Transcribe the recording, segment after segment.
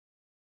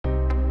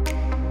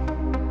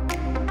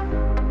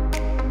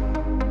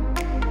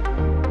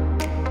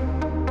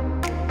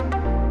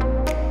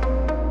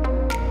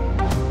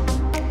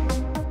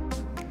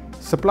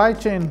Supply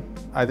chain,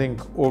 I think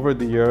over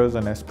the years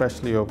and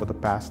especially over the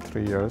past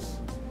 3 years,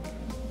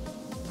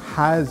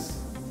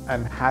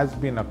 has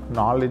been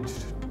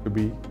acknowledged to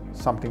be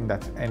something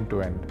that's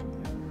end-to-end.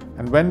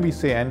 And when we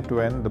say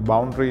end-to-end, the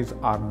boundaries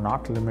are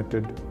not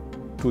limited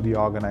to the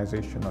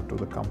organization or to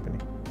the company.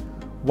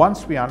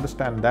 Once we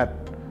understand that,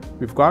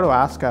 we've got to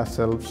ask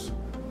ourselves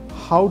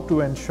how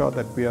to ensure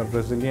that we are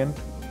resilient,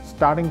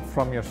 starting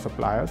from your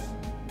suppliers,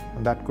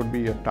 and that could be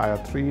your Tier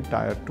 3,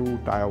 Tier 2,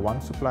 Tier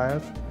 1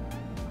 suppliers,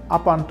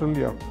 up until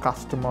your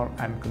customer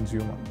and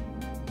consumer.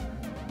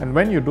 And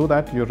when you do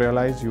that, you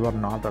realize you are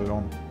not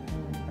alone.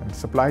 And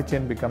supply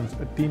chain becomes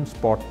a team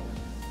sport,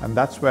 and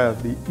that's where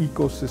the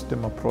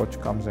ecosystem approach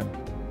comes in.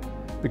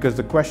 Because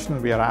the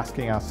question we are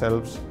asking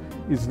ourselves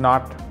is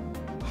not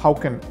how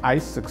can I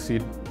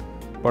succeed,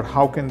 but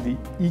how can the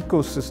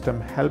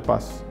ecosystem help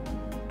us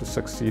to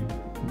succeed,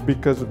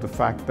 because of the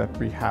fact that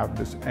we have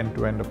this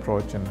end-to-end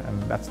approach,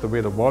 and that's the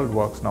way the world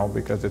works now,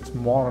 because it's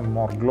more and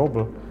more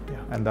global. Yeah.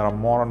 And there are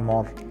more and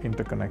more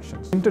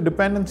interconnections.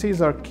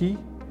 Interdependencies are key,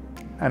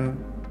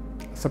 and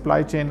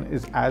supply chain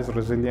is as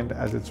resilient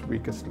as its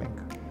weakest link.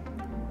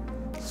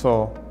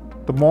 So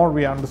the more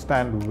we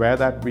understand where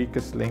that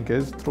weakest link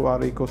is through our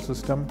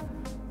ecosystem,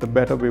 the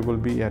better we will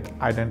be at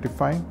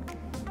identifying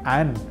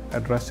and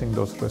addressing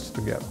those risks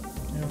together.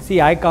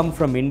 See, I come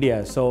from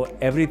India, so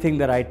everything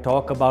that I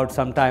talk about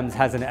sometimes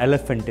has an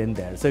elephant in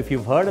there. So if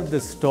you've heard of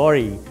this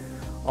story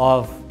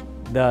of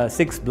the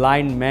 6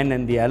 blind men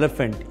and the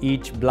elephant,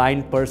 each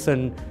blind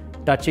person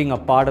touching a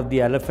part of the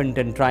elephant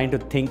and trying to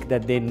think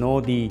that they know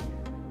the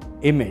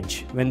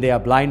image when they are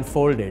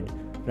blindfolded,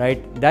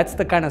 right? That's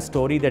the kind of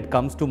story that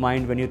comes to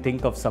mind when you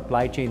think of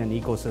supply chain and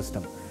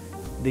ecosystem.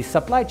 The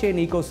supply chain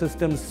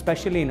ecosystems,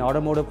 especially in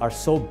automotive, are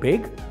so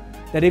big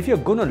that if you're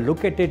going to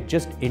look at it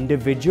just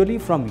individually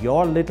from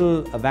your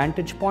little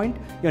vantage point,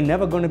 you're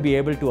never going to be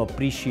able to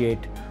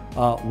appreciate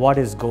what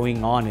is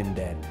going on in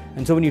there.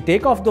 And so when you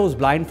take off those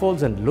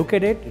blindfolds and look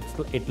at it,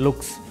 it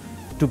looks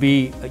to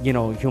be,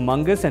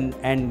 humongous.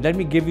 And let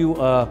me give you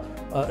a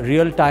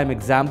real-time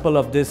example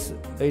of this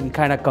in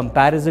kind of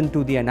comparison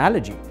to the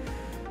analogy.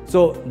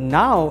 So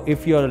now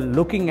if you're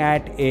looking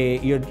at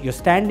you're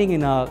standing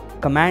in a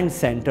command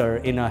center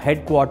in a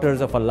headquarters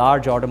of a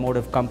large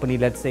automotive company,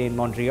 let's say in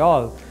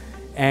Montreal,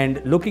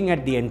 and looking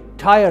at the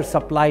entire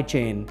supply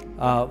chain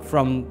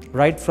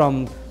right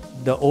from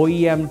the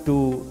OEM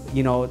to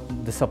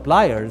the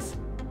suppliers,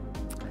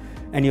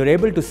 and you're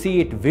able to see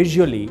it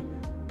visually,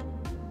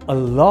 a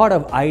lot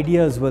of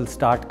ideas will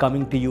start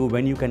coming to you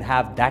when you can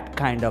have that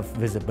kind of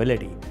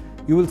visibility.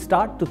 You will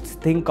start to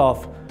think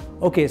of,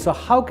 okay, so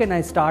how can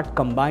I start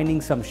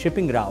combining some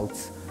shipping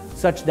routes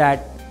such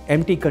that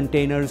empty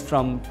containers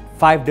from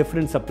 5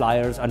 different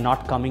suppliers are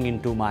not coming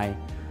into my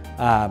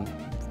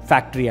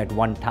factory at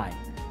one time.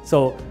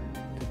 So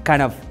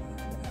kind of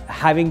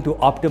having to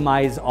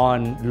optimize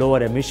on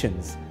lower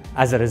emissions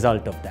as a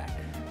result of that.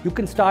 You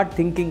can start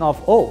thinking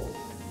of, oh,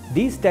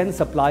 these 10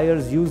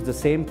 suppliers use the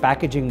same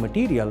packaging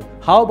material.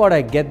 How about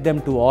I get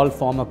them to all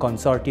form a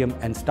consortium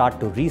and start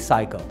to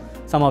recycle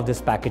some of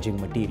this packaging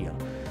material?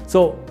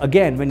 So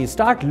again, when you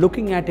start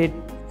looking at it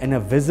in a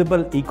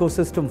visible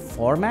ecosystem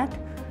format,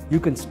 you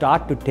can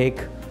start to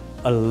take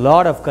a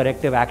lot of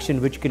corrective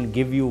action, which can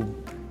give you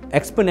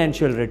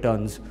exponential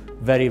returns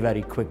very,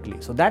 very quickly.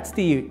 So that's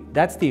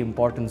the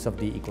importance of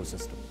the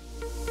ecosystem.